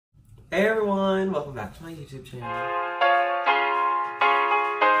Hey everyone, welcome back to my YouTube channel.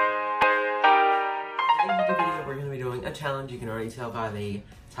 Today's video we're going to be doing a challenge. You can already tell by the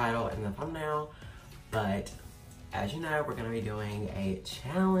title and the thumbnail, but as you know, we're going to be doing a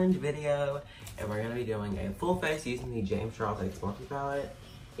challenge video, and we're going to be doing a full face using the James Charles X Multi palette.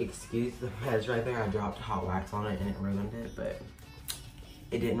 Excuse the mess right there, I dropped hot wax on it and it ruined it, but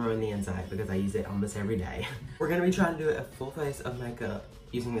it didn't ruin the inside because I use it almost every day. We're going to be trying to do a full face of makeup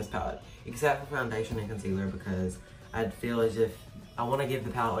using this palette, except for foundation and concealer, because I feel as if I want to give the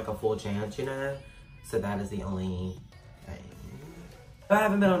palette like a full chance, you know? So that is the only thing. But I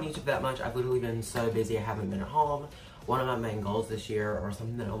haven't been on YouTube that much. I've literally been so busy, I haven't been at home. One of my main goals this year, or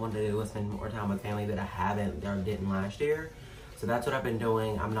something that I wanted to do, was spend more time with family that I haven't or didn't last year. So that's what I've been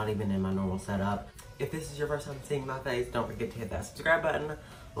doing. I'm not even in my normal setup. If this is your first time seeing my face, don't forget to hit that subscribe button,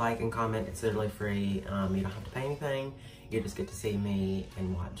 like and comment. It's literally free. You don't have to pay anything. You just get to see me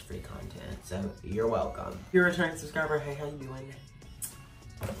and watch free content. So you're welcome. If you're a returning subscriber, hey, how you doing?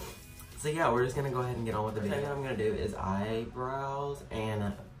 So yeah, we're just gonna go ahead and get on with the video. The thing that I'm gonna do is eyebrows,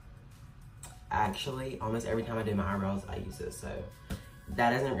 and actually almost every time I do my eyebrows, I use this. So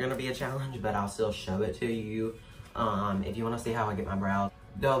that isn't gonna be a challenge, but I'll still show it to you. If you wanna see how I get my brows,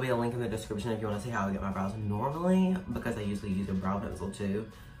 there'll be a link in the description if you wanna see how I get my brows normally, because I usually use a brow pencil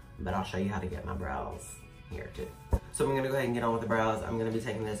too, but I'll show you how to get my brows here too. So I'm gonna go ahead and get on with the brows. I'm gonna be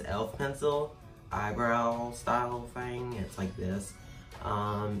taking this e.l.f. pencil, eyebrow style thing. It's like this.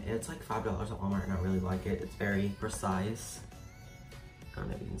 It's like $5 at Walmart and I really like it. It's very precise. I don't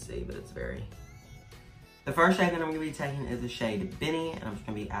know if you can see, but it's very... The first shade that I'm gonna be taking is the shade Benny, and I'm just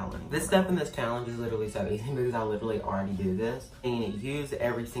gonna be outlining. This step in this challenge is literally so easy because I literally already do this. And use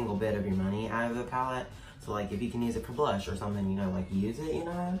every single bit of your money out of the palette. So like if you can use it for blush or something, you know, like use it, you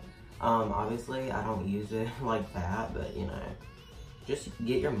know? Obviously I don't use it like that, but you know, just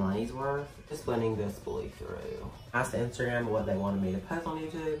get your money's worth. Just blending this fully through. I asked Instagram what they wanted me to post on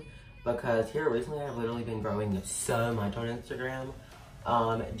YouTube, because here recently I've literally been growing so much on Instagram.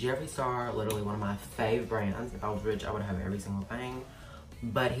 Jeffree Star, literally one of my fave brands. If I was rich, I would have every single thing.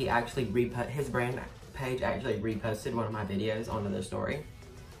 But he actually his brand page actually reposted one of my videos onto their story.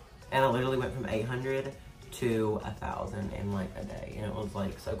 And I literally went from 800 to 1,000 in like a day, and it was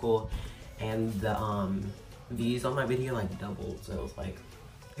like so cool. And the views on my video like doubled, so it was like,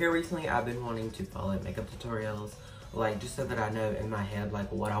 here recently I've been wanting to follow makeup tutorials, like just so that I know in my head like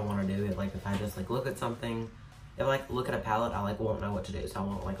what I want to do. Like if I just like look at something, if I like look at a palette, I like won't know what to do, so I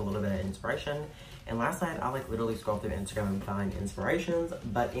want like a little bit of inspiration. And last night I like literally scrolled through Instagram and find inspirations.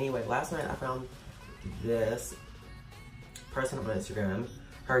 But anyway, last night I found this person on Instagram.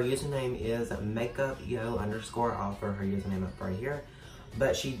 Her username is makeupyo_. I'll throw her username up right here.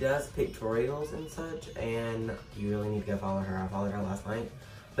 But she does pictorials and such, and you really need to go follow her. I followed her last night.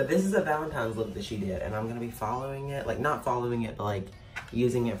 But this is a Valentine's look that she did, and I'm gonna be following it. Like, not following it, but like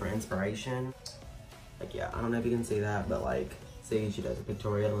using it for inspiration. Like, yeah, I don't know if you can see that, but like, see, she does a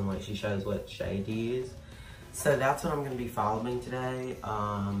pictorial and like she shows what shade to use. So that's what I'm gonna be following today.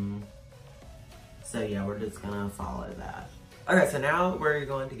 So yeah, we're just gonna follow that. Okay, so now we're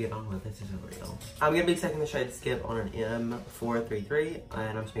going to get on with the tutorial. I'm going to be taking the shade Skip on an M433,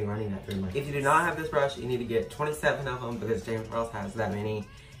 and I'm just going to be running that through my... If you do not have this brush, you need to get 27 of them, because James Charles has that many,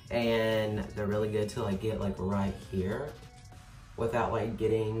 and they're really good to like get like right here without like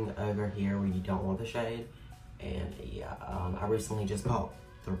getting over here where you don't want the shade. And yeah, I recently just bought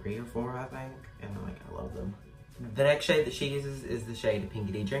 3 or 4, I think, and like I love them. The next shade that she uses is the shade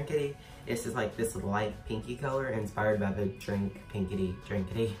Pinkity Drinkity. It's just like this light pinky color inspired by the drink Pinkity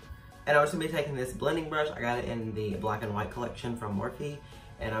Drinkity. And I'm just gonna be taking this blending brush. I got it in the black and white collection from Morphe,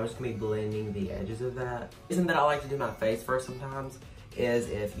 and I'm just gonna be blending the edges of that. The reason that I like to do my face first sometimes is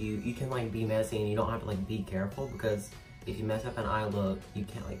if you can like be messy and you don't have to like be careful, because if you mess up an eye look, you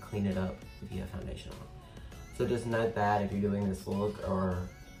can't like clean it up if you have foundation on. So just note that if you're doing this look, or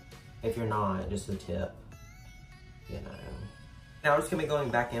if you're not, just a tip. You know. Now I'm just gonna be going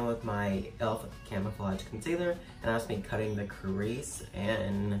back in with my e.l.f. Camouflage Concealer, and I'm just gonna be cutting the crease.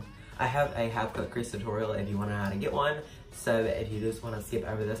 And I have a half cut crease tutorial if you wanna know how to get one. So if you just wanna skip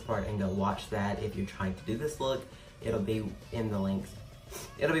over this part and go watch that if you're trying to do this look, it'll be in the links.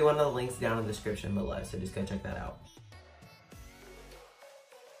 It'll be one of the links down in the description below, so just go check that out.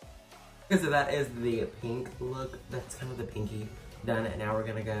 Okay, so that is the pink look. That's kind of the pinky done, and now we're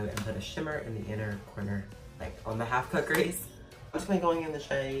gonna go and put a shimmer in the inner corner, like on the half cut crease. I'm just gonna be going in the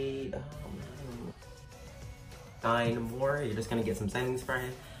shade 9 more. You're just gonna get some setting spray.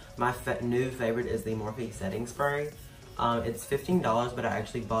 My new favorite is the Morphe setting spray. It's $15, but I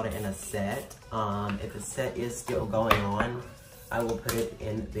actually bought it in a set. If the set is still going on, I will put it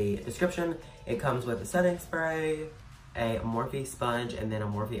in the description. It comes with a setting spray, a Morphe sponge, and then a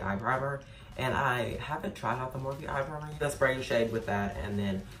Morphe eye primer. And I haven't tried out the Morphe eye primer. I'm gonna spray the shade with that and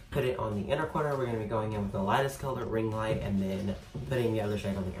then put it on the inner corner. We're gonna be going in with the lightest color, ring light, and then putting the other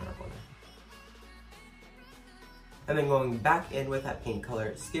shade on the outer corner. And then going back in with that pink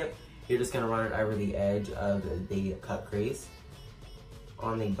color Skip, you're just gonna run it over the edge of the cut crease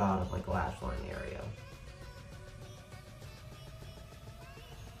on the bottom, like lash line area.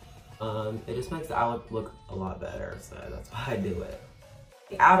 It just makes the eye look a lot better, so that's why I do it.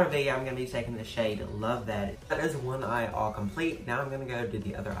 The outer V, I'm going to be taking the shade Love That. That is one eye all complete. Now I'm going to go do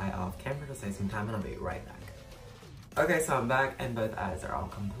the other eye off camera to save some time, and I'll be right back. Okay, so I'm back and both eyes are all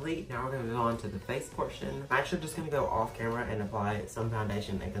complete. Now we're going to move on to the face portion. I'm actually just going to go off camera and apply some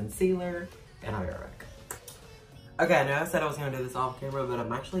foundation and concealer, and I'll be right back. Okay, I know I said I was going to do this off camera, but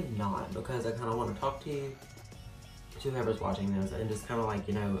I'm actually not, because I kind of want to talk to you, to whoever's watching this, and just kind of like,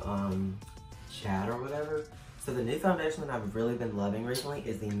 you know, chat or whatever. So the new foundation that I've really been loving recently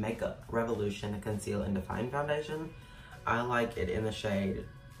is the Makeup Revolution Conceal and Define Foundation. I like it in the shade,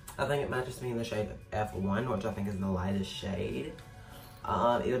 I think it matches me in the shade F1, which I think is the lightest shade.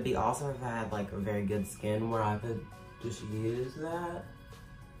 It would be awesome if I had like a very good skin where I could just use that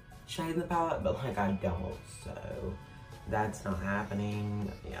shade in the palette, but like I don't, so that's not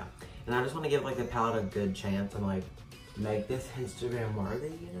happening. Yeah, and I just want to give like the palette a good chance and like make this Instagram worthy,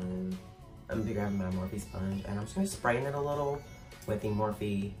 you know. I'm gonna be grabbing my Morphe sponge and I'm just gonna spray it a little with the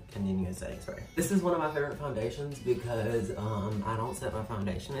Morphe Continuous Setting Spray. This is one of my favorite foundations because I don't set my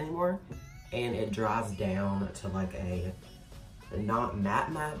foundation anymore, and it dries down to like a not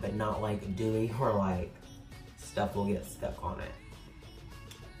matte, but not like dewy or like stuff will get stuck on it.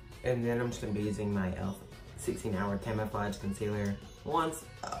 And then I'm just gonna be using my e.l.f. 16 Hour Camouflage Concealer once.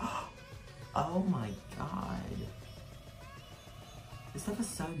 Oh my god. This stuff is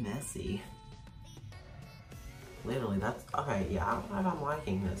so messy. Literally, that's, okay, yeah, I don't know if I'm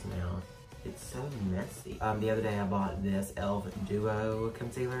liking this now. It's so messy. The other day I bought this e.l.f. Duo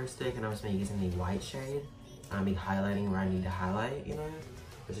Concealer Stick, and I was gonna be using the white shade. I'll be highlighting where I need to highlight, you know?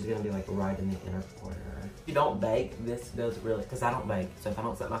 Which is gonna be like right in the inner corner. If you don't bake, this goes really, because I don't bake, so if I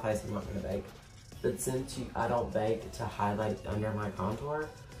don't set my face, I'm not gonna bake. But since I don't bake to highlight under my contour,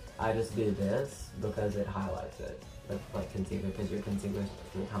 I just do this because it highlights it. Like concealer, because your concealer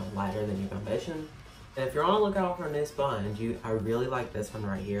is kind of lighter than your foundation. And if you're on the lookout for a new sponge, I really like this one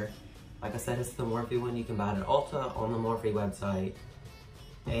right here. Like I said, it's the Morphe one. You can buy it at Ulta on the Morphe website,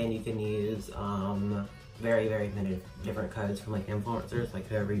 and you can use very, very many different codes from like influencers, like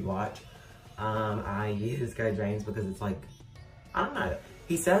whoever you watch. I use Code James because it's like, I don't know.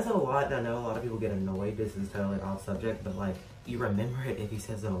 He says it a lot, and I know a lot of people get annoyed. This is totally off subject, but like, you remember it if he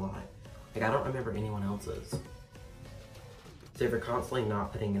says it a lot. Like, I don't remember anyone else's. So if you're constantly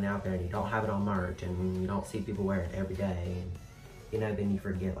not putting it out there and you don't have it on merch and you don't see people wear it every day, and, you know, then you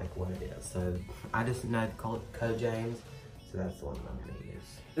forget like what it is. So I just know Code James, so that's the one that I'm gonna use.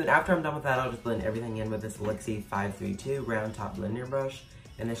 And then after I'm done with that, I'll just blend everything in with this Lixie 532 round top blender brush.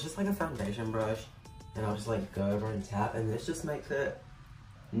 And it's just like a foundation brush, and I'll just like go over and tap, and this just makes it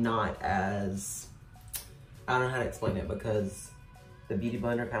not as, I don't know how to explain it, because the Beauty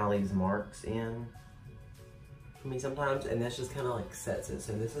Blender kind of leaves marks in for me sometimes, and this just kind of like sets it.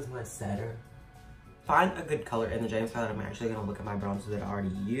 So this is my setter. Find a good color in the James palette. I'm actually gonna look at my bronzer that I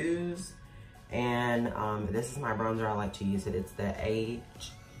already use, and this is my bronzer. I like to use it. It's the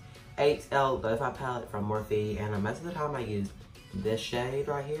HL Lo-Fi palette from Morphe, and most of the time I use this shade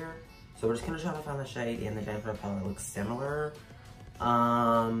right here. So we're just gonna try to find the shade in the James palette that looks similar.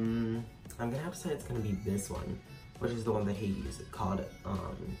 I'm gonna have to say it's gonna be this one, which is the one that he used, called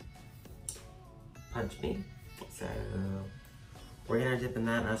Punch Me. So we're gonna dip in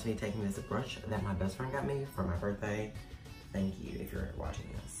that, and I'm just gonna be taking this brush that my best friend got me for my birthday. Thank you if you're watching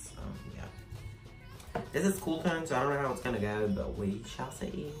this. Yeah. This is cool tone, so I don't know how it's gonna go, but we shall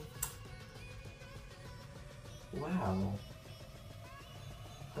see. Wow.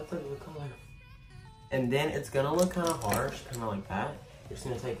 That's a good color. And then it's gonna look kind of harsh, kind of like that. You're just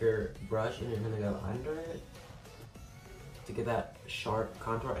gonna take your brush and you're gonna go under it to get that sharp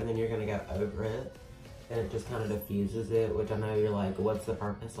contour, and then you're gonna go over it, and it just kind of diffuses it, which I know you're like, what's the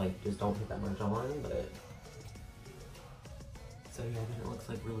purpose? Like, just don't put that much on, but. So yeah, then it looks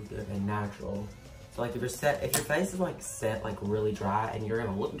like really good and natural. So like if your face is like set like really dry and you're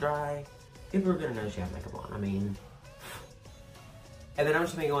gonna look dry, people are gonna notice you have makeup on. I mean, and then I'm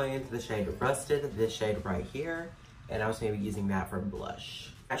just gonna be going into the shade Rusted, this shade right here, and I'm just gonna be using that for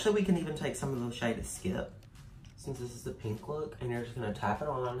blush. Actually, we can even take some of the shade Skip, since this is the pink look, and you're just gonna tap it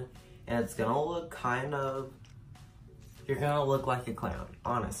on, and it's gonna look kind of You're gonna look like a clown.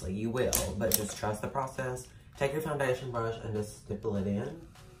 Honestly, you will, but just trust the process. Take your foundation brush and just stipple it in.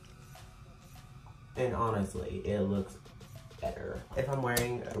 And honestly, it looks better. If I'm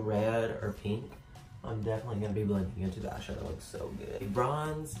wearing red or pink, I'm definitely gonna be blending into the eyeshadow. It looks so good.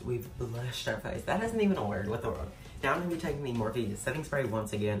 Bronze, we've blushed our face. That isn't even a word. What the word? Now I'm gonna be taking the Morphe setting spray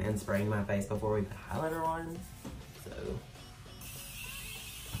once again and spraying my face before we put highlighter on. So.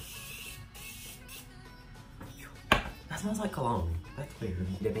 That smells like cologne. That's weird.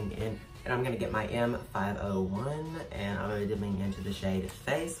 Dipping in, and I'm gonna get my M501, and I'm gonna be dipping into the shade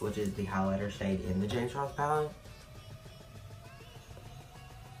Face, which is the highlighter shade in the James Charles palette.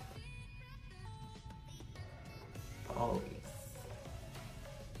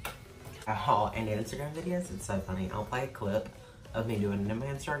 Oh, and Instagram videos, it's so funny. I'll play a clip of me doing it in my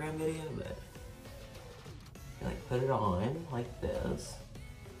Instagram video, but like put it on like this.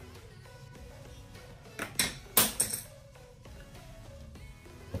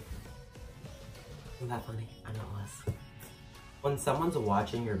 Isn't that funny? I know it was. When someone's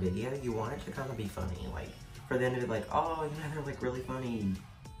watching your video, you want it to kind of be funny, like for them to be like, oh, yeah, they're like really funny.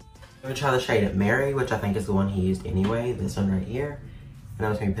 I'm gonna try the shade Mary, which I think is the one he used anyway, this one right here. And I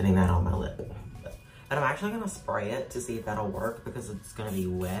was gonna be putting that on my lip. And I'm actually gonna spray it to see if that'll work because it's gonna be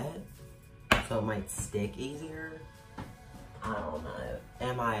wet. So it might stick easier. I don't know.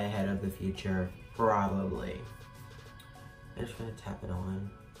 Am I ahead of the future? Probably. I'm just gonna tap it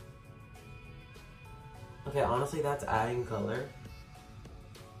on. Okay, honestly, that's adding color.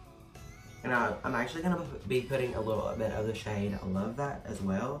 And I'm actually gonna be putting a little bit of the shade I Love That as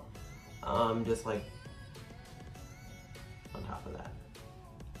well. Just like on top of that.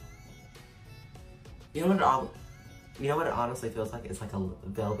 You know what it honestly feels like? It's like a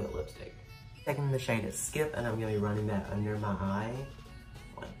velvet lipstick. Taking the shade Skip, and I'm gonna be running that under my eye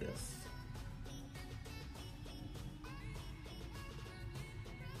like this.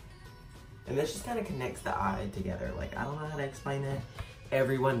 And this just kind of connects the eye together. Like, I don't know how to explain it.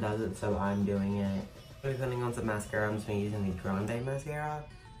 Everyone does it, so I'm doing it. I'm putting on some mascara. I'm just gonna be using the Grande mascara.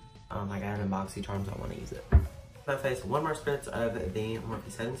 I got it in BoxyCharm, so I want to use it. My face, one more spritz of the Morphe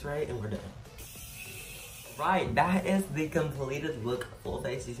setting spray, and we're done. Right, that is the completed look, full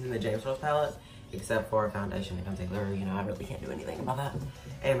face using the James Charles palette, except for foundation and concealer. You know, I really can't do anything about that.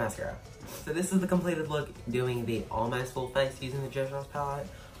 And mascara. So this is the completed look, doing the almost full face using the James Charles palette.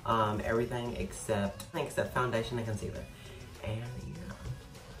 Everything except foundation and concealer. And yeah,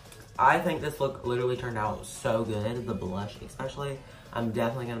 I think this look literally turned out so good. The blush especially. I'm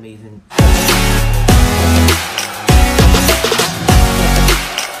definitely gonna be using